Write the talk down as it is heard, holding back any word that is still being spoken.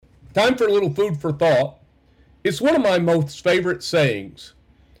Time for a little food for thought. It's one of my most favorite sayings.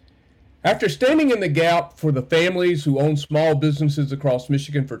 After standing in the gap for the families who own small businesses across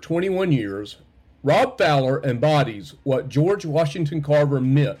Michigan for 21 years, Rob Fowler embodies what George Washington Carver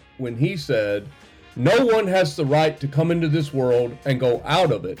meant when he said, "No one has the right to come into this world and go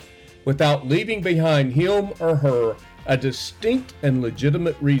out of it without leaving behind him or her a distinct and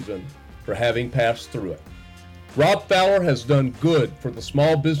legitimate reason for having passed through it." Rob Fowler has done good for the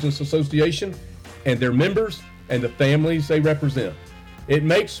Small Business Association and their members and the families they represent. It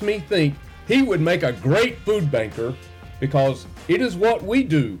makes me think he would make a great food banker because it is what we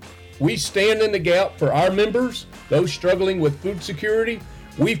do. We stand in the gap for our members, those struggling with food security.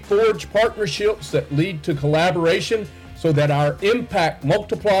 We forge partnerships that lead to collaboration so that our impact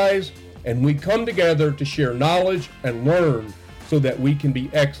multiplies, and we come together to share knowledge and learn so that we can be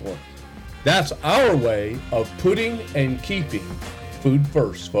excellent. That's our way of putting and keeping food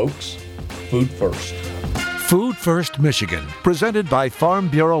first, folks. Food first. Food First Michigan, presented by Farm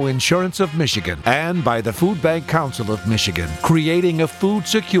Bureau Insurance of Michigan and by the Food Bank Council of Michigan, creating a food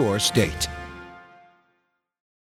secure state.